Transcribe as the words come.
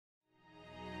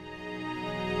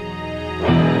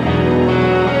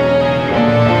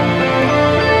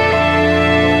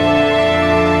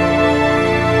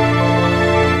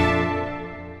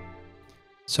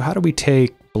So how do we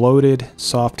take bloated,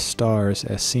 soft stars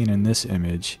as seen in this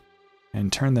image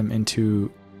and turn them into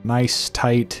nice,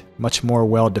 tight, much more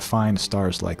well-defined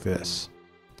stars like this?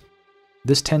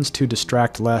 This tends to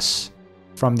distract less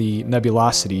from the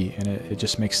nebulosity, and it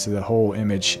just makes the whole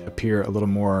image appear a little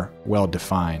more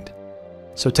well-defined.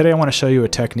 So today I want to show you a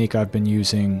technique I've been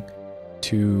using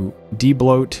to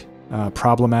debloat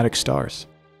problematic stars.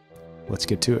 Let's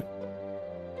get to it.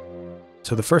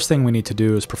 So the first thing we need to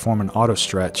do is perform an auto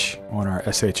stretch on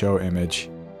our SHO image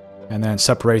and then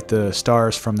separate the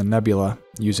stars from the nebula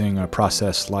using a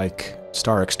process like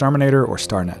Star Exterminator or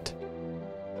StarNet.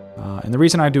 And the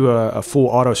reason I do a full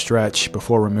auto stretch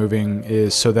before removing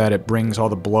is so that it brings all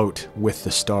the bloat with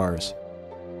the stars.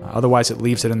 Otherwise it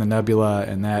leaves it in the nebula,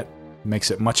 and that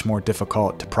makes it much more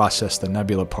difficult to process the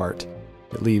nebula part.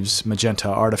 It leaves magenta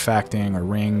artifacting or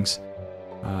rings.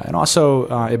 And also,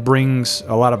 it brings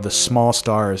a lot of the small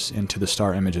stars into the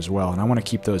star image as well, and I want to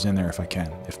keep those in there if I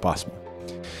can, if possible.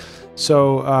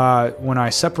 So when I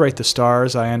separate the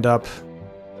stars, I end up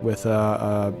with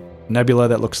a nebula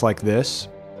that looks like this.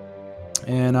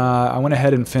 And I went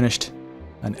ahead and finished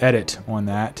an edit on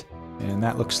that, and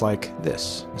that looks like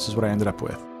this. This is what I ended up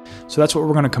with. So that's what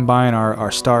we're going to combine our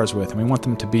stars with, and we want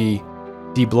them to be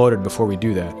debloated before we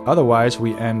do that. Otherwise,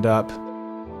 we end up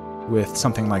with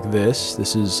something like this.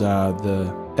 This is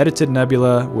the edited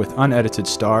nebula with unedited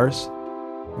stars.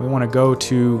 We want to go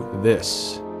to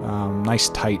this. Nice,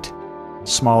 tight,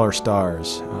 smaller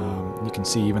stars. You can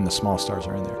see even the small stars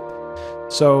are in there.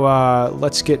 So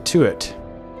let's get to it.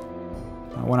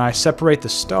 When I separate the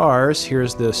stars,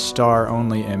 here's the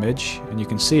star-only image, and you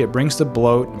can see it brings the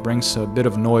bloat, it brings a bit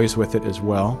of noise with it as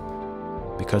well,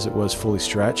 because it was fully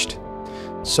stretched.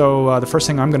 So the first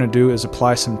thing I'm going to do is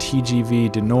apply some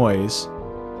Tgv Denoise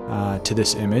to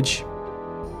this image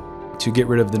to get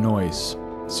rid of the noise.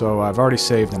 So I've already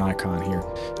saved an icon here.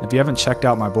 If you haven't checked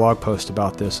out my blog post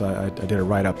about this, I did a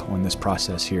write-up on this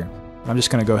process here. I'm just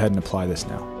going to go ahead and apply this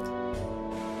now.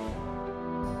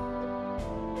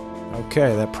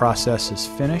 Okay, that process is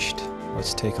finished.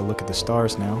 Let's take a look at the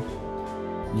stars now.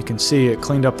 You can see it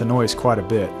cleaned up the noise quite a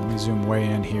bit. Let me zoom way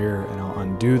in here and I'll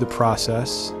undo the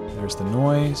process. There's the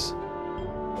noise.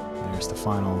 There's the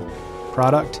final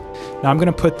product. Now I'm going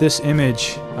to put this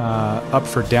image up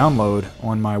for download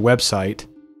on my website,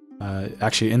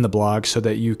 actually in the blog, so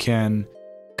that you can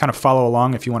kind of follow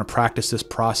along if you want to practice this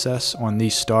process on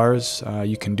these stars.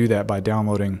 You can do that by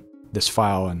downloading this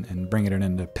file and bringing it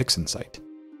into Pixinsight.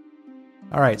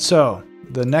 Alright, so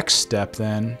the next step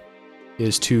then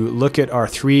is to look at our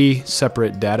 3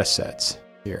 separate data sets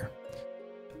here.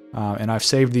 And I've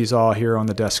saved these all here on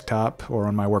the desktop or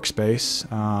on my workspace.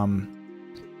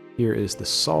 Here is the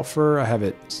sulfur. I have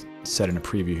it set in a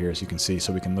preview here, as you can see,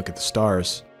 so we can look at the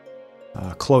stars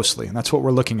closely. And that's what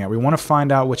we're looking at. We want to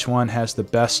find out which one has the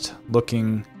best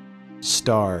looking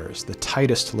stars, the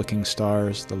tightest looking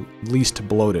stars, the least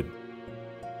bloated.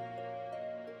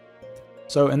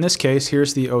 So in this case,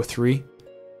 here's the O3,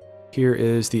 here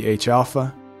is the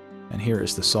H-alpha, and here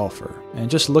is the sulfur.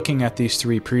 And just looking at these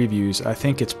 3 previews, I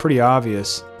think it's pretty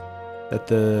obvious that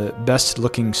the best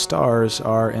looking stars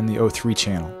are in the O3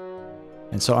 channel.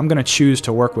 And so I'm going to choose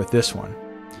to work with this one.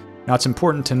 Now it's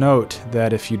important to note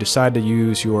that if you decide to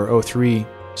use your O3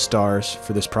 stars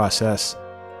for this process,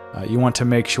 you want to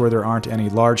make sure there aren't any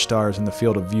large stars in the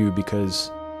field of view,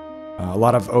 because a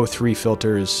lot of O3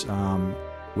 filters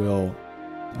will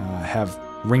have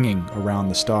ringing around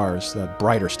the stars, the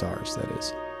brighter stars, that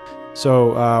is.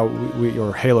 So,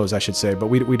 or halos, I should say, but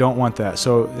we don't want that.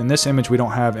 So in this image, we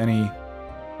don't have any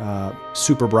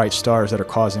super bright stars that are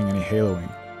causing any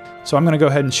haloing. So I'm going to go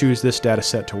ahead and choose this data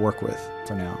set to work with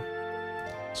for now.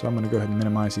 So I'm going to go ahead and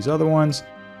minimize these other ones.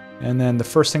 And then the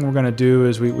first thing we're going to do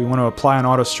is we want to apply an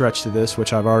auto stretch to this,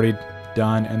 which I've already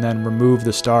done, and then remove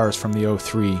the stars from the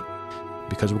O3,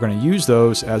 because we're going to use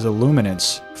those as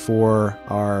illuminants for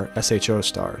our SHO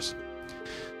stars.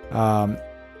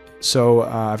 So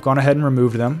I've gone ahead and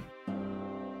removed them,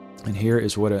 and here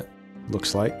is what it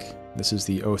looks like. This is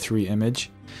the O3 image,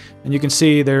 and you can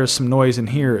see there's some noise in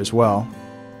here as well.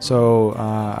 So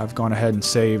I've gone ahead and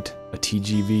saved a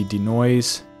Tgv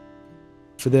Denoise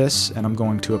for this, and I'm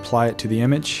going to apply it to the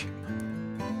image.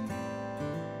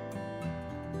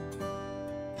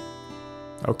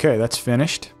 Okay, that's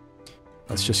finished.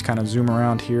 Let's just kind of zoom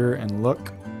around here and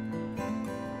look.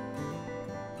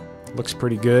 Looks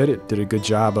pretty good. It did a good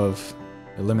job of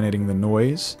eliminating the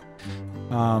noise.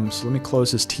 So let me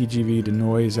close this Tgv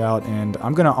Denoise out, and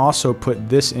I'm going to also put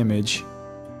this image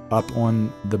up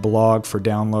on the blog for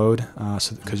download,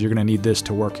 because you're going to need this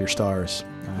to work your stars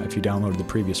if you downloaded the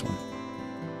previous one.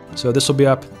 So this will be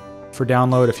up for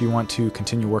download if you want to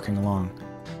continue working along.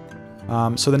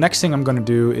 So the next thing I'm going to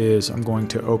do is I'm going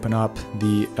to open up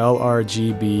the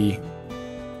LRGB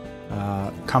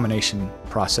combination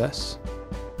process.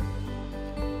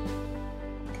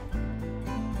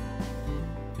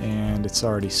 And it's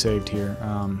already saved here.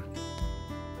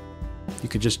 You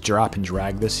could just drop and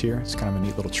drag this here. It's kind of a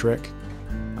neat little trick.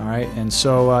 Alright, and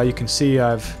so you can see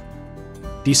I've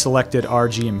deselected R,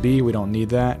 G, and B. We don't need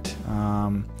that.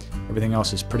 Everything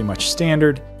else is pretty much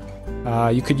standard.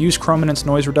 You could use chrominance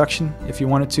noise reduction if you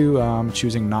wanted to. I'm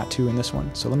choosing not to in this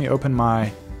one. So let me open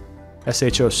my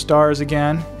SHO stars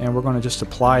again, and we're going to just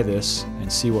apply this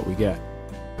and see what we get.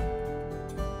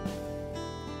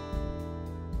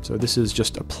 So this is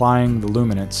just applying the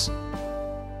luminance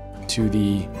to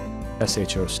the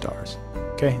SHO stars.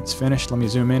 Okay, it's finished. Let me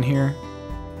zoom in here,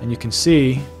 and you can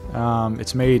see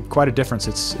it's made quite a difference.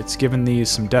 It's given these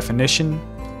some definition.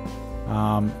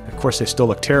 Of course, they still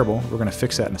look terrible. We're going to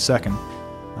fix that in a second.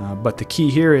 But the key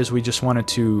here is we just wanted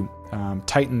to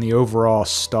tighten the overall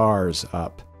stars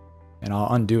up. And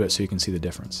I'll undo it so you can see the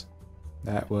difference.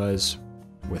 That was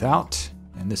without,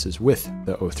 and this is with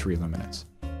the OIII luminance.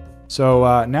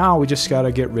 So now we just got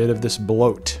to get rid of this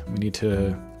bloat. We need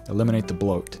to eliminate the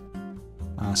bloat.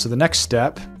 So the next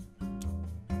step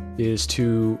is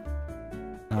to,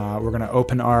 we're going to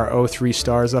open our OIII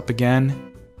stars up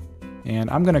again.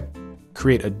 And I'm going to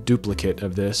create a duplicate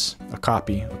of this, a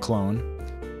copy, a clone.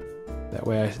 That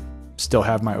way I still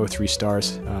have my OIII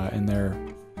stars in their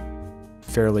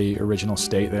fairly original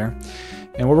state there.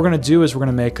 And what we're going to do is we're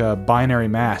going to make a binary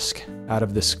mask out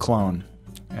of this clone.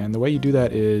 And the way you do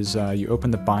that is you open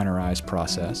the binarize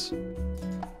process.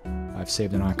 I've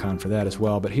saved an icon for that as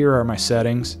well, but here are my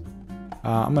settings.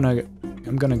 I'm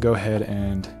gonna go ahead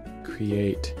and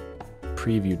create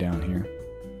preview down here.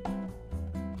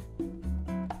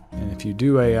 And if you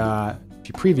do if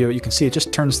you preview it, you can see it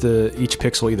just turns each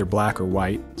pixel either black or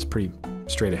white. It's pretty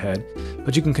straight ahead.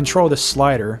 But you can control this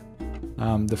slider.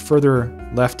 The further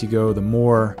left you go, the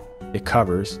more it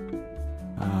covers.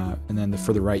 And then the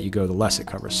further right you go, the less it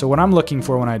covers. So what I'm looking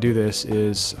for when I do this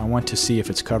is I want to see if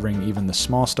it's covering even the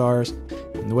small stars.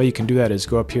 And the way you can do that is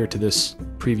go up here to this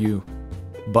preview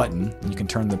button. And you can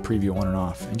turn the preview on and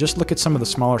off. And just look at some of the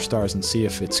smaller stars and see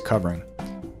if it's covering.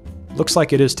 Looks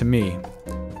like it is to me.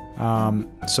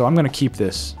 So I'm going to keep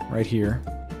this right here.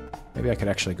 Maybe I could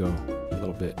actually go a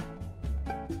little bit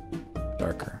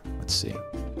darker. Let's see.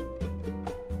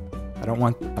 I don't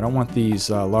want these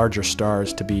larger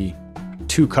stars to be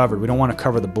too covered. We don't want to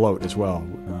cover the bloat as well.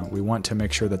 We want to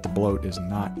make sure that the bloat is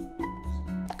not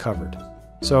covered.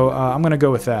 So I'm going to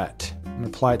go with that. I'm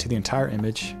going to apply it to the entire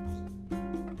image.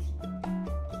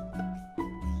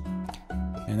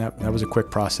 And that was a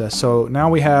quick process. So now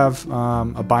we have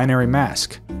a binary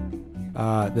mask.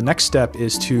 The next step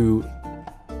is to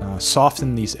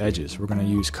soften these edges. We're going to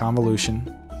use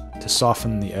convolution to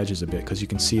soften the edges a bit because you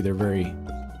can see they're very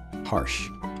harsh.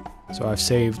 So I've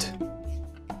saved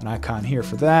an icon here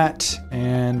for that,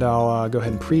 and I'll go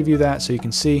ahead and preview that so you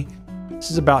can see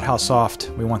this is about how soft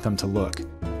we want them to look.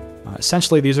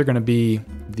 Essentially, these are going to be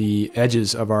the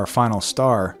edges of our final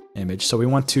star image, so we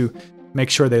want to make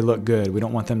sure they look good. We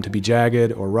don't want them to be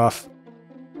jagged or rough.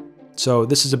 So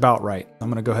this is about right. I'm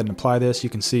going to go ahead and apply this.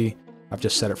 You can see I've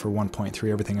just set it for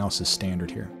 1.3. Everything else is standard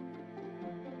here.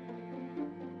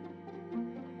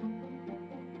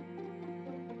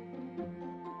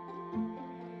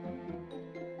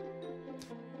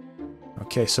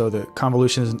 Okay, so the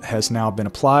convolution has now been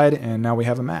applied, and now we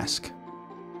have a mask.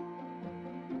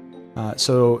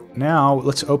 So now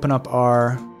let's open up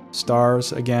our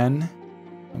stars again.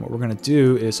 And what we're going to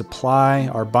do is apply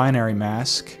our binary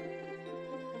mask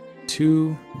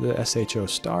to the SHO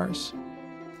stars.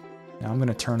 Now I'm going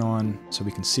to turn on so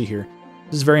we can see here.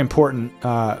 This is very important.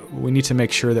 We need to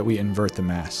make sure that we invert the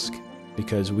mask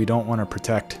because we don't want to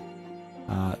protect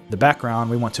the background.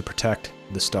 We want to protect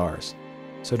the stars.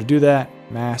 So to do that,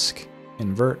 mask,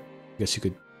 invert. I guess you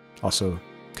could also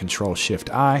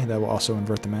Control-Shift-I. That will also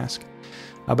invert the mask.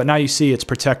 But now you see it's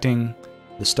protecting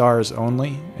the stars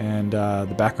only, and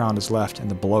the background is left,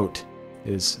 and the bloat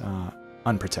is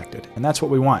unprotected. And that's what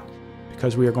we want,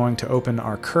 because we are going to open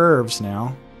our curves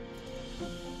now.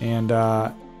 And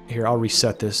here, I'll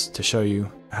reset this to show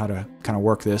you how to kind of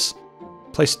work this.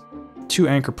 Place 2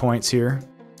 anchor points here.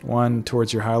 One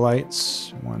towards your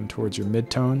highlights, one towards your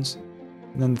midtones.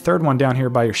 And then the third one down here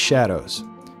by your shadows.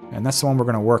 And that's the one we're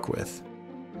going to work with.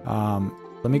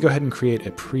 Let me go ahead and create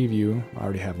a preview. I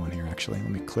already have one here, actually. Let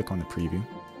me click on the preview.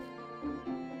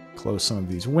 Close some of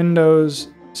these windows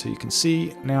so you can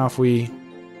see. Now if we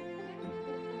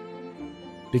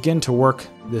begin to work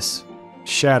this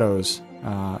shadows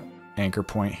anchor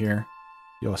point here,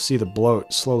 you'll see the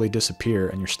bloat slowly disappear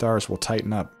and your stars will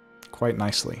tighten up quite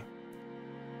nicely.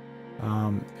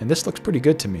 And this looks pretty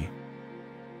good to me.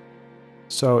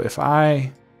 So if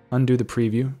I undo the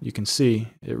preview, you can see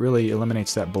it really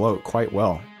eliminates that bloat quite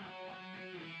well.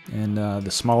 And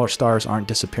the smaller stars aren't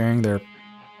disappearing, they're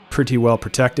pretty well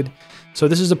protected. So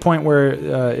this is a point where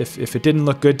if it didn't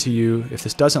look good to you, if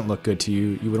this doesn't look good to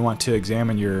you, you would want to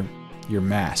examine your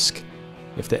mask.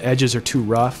 If the edges are too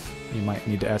rough, you might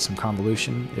need to add some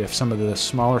convolution. If some of the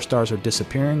smaller stars are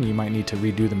disappearing, you might need to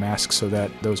redo the mask so that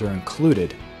those are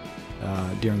included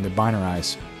during the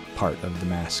binarize part of the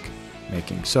mask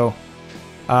making. So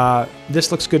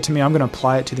this looks good to me. I'm going to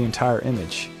apply it to the entire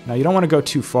image. Now you don't want to go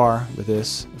too far with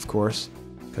this, of course,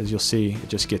 because you'll see it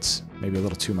just gets maybe a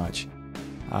little too much.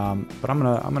 But I'm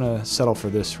gonna settle for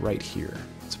this right here.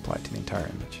 Let's apply it to the entire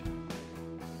image.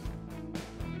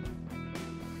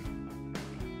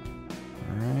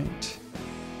 All right.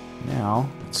 Now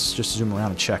let's just zoom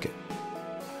around and check it.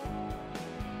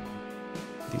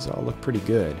 These all look pretty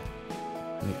good.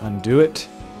 Let me undo it.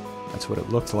 That's what it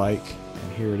looked like,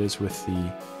 and here it is with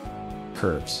the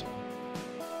curves.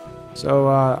 So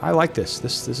I like this.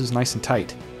 This is nice and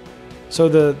tight. So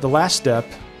the last step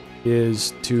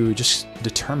is to just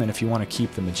determine if you want to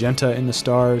keep the magenta in the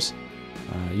stars.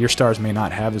 Your stars may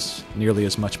not have nearly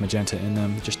as much magenta in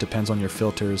them. It just depends on your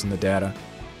filters and the data.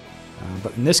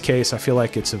 But in this case, I feel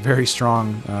like it's a very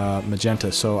strong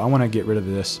magenta, so I want to get rid of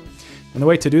this. And the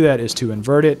way to do that is to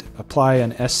invert it, apply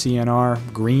an SCNR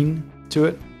green to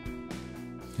it,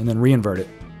 and then re-invert it.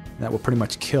 That will pretty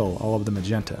much kill all of the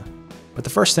magenta. But the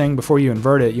first thing, before you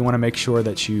invert it, you want to make sure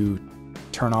that you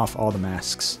turn off all the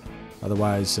masks.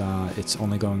 Otherwise, it's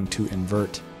only going to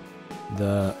invert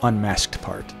the unmasked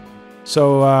part.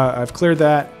 So I've cleared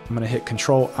that. I'm going to hit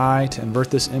Control-I to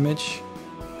invert this image.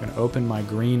 I'm going to open my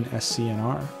green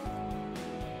SCNR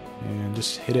and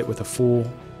just hit it with a full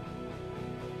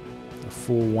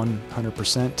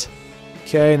 100%.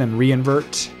 Okay, then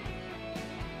re-invert.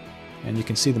 And you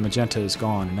can see the magenta is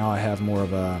gone. And now I have more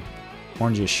of a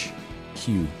orangish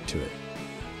hue to it.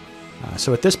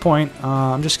 So at this point,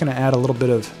 I'm just going to add a little bit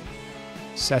of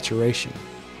saturation.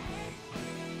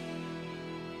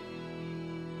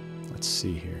 Let's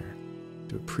see here.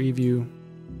 Do a preview.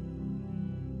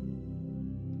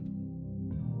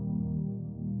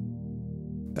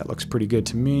 That looks pretty good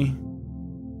to me.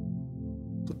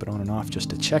 Flip it on and off just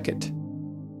to check it.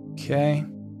 Okay.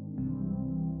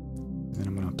 Then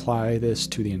I'm going to apply this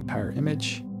to the entire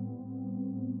image.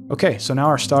 Okay, so now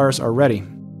our stars are ready.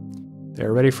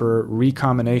 They're ready for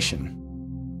recombination.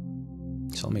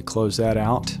 So let me close that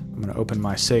out. I'm going to open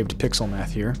my saved pixel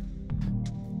math here.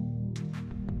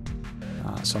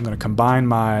 So I'm going to combine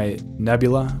my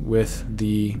nebula with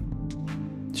the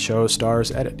show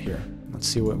stars edit here. Let's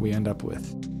see what we end up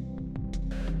with.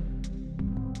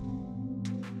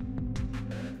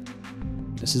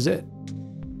 This is it.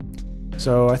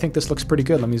 So I think this looks pretty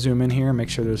good. Let me zoom in here, make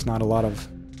sure there's not a lot of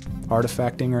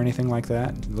artifacting or anything like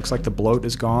that. It looks like the bloat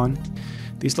is gone.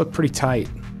 These look pretty tight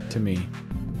to me.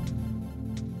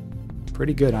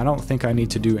 Pretty good. I don't think I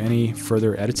need to do any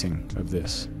further editing of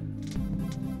this.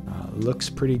 Looks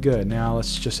pretty good. Now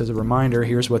let's just, as a reminder,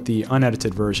 here's what the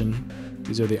unedited version,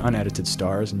 these are the unedited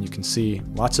stars, and you can see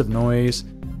lots of noise,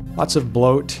 lots of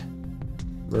bloat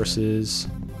versus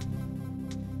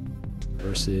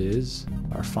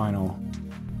our final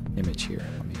image here.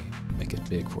 Let me make it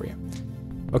big for you.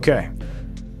 Okay.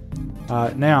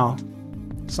 Now,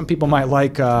 some people might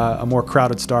like a more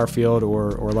crowded star field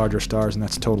or larger stars, and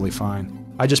that's totally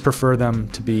fine. I just prefer them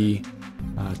to be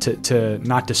to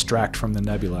not distract from the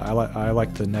nebula. I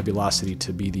like the nebulosity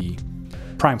to be the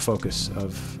prime focus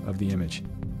of the image.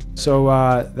 So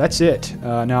that's it.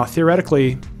 Now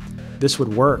theoretically, this would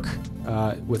work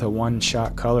with a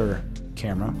one-shot color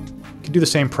camera. You can do the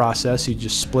same process. You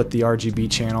just split the RGB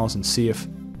channels and see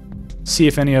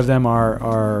if any of them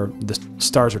are the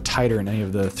stars are tighter in any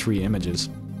of the three images.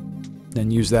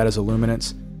 Then use that as a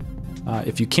luminance.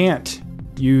 If you can't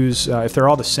use, if they're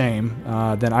all the same,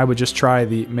 then I would just try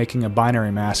making a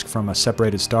binary mask from a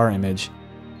separated star image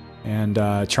and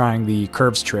trying the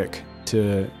curves trick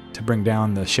to bring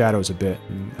down the shadows a bit.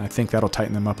 And I think that'll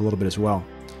tighten them up a little bit as well.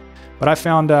 But I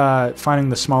found finding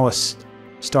the smallest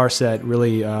star set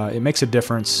really, it makes a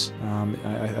difference.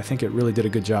 I think it really did a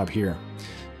good job here.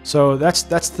 So that's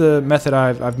the method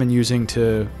I've been using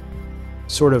to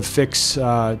sort of fix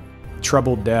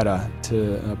troubled data,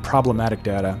 to problematic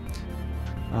data.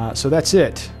 So that's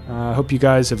it. I hope you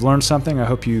guys have learned something. I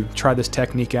hope you try this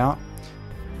technique out.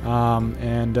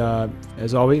 And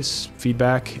as always,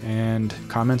 feedback and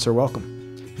comments are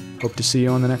welcome. Hope to see you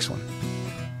on the next one.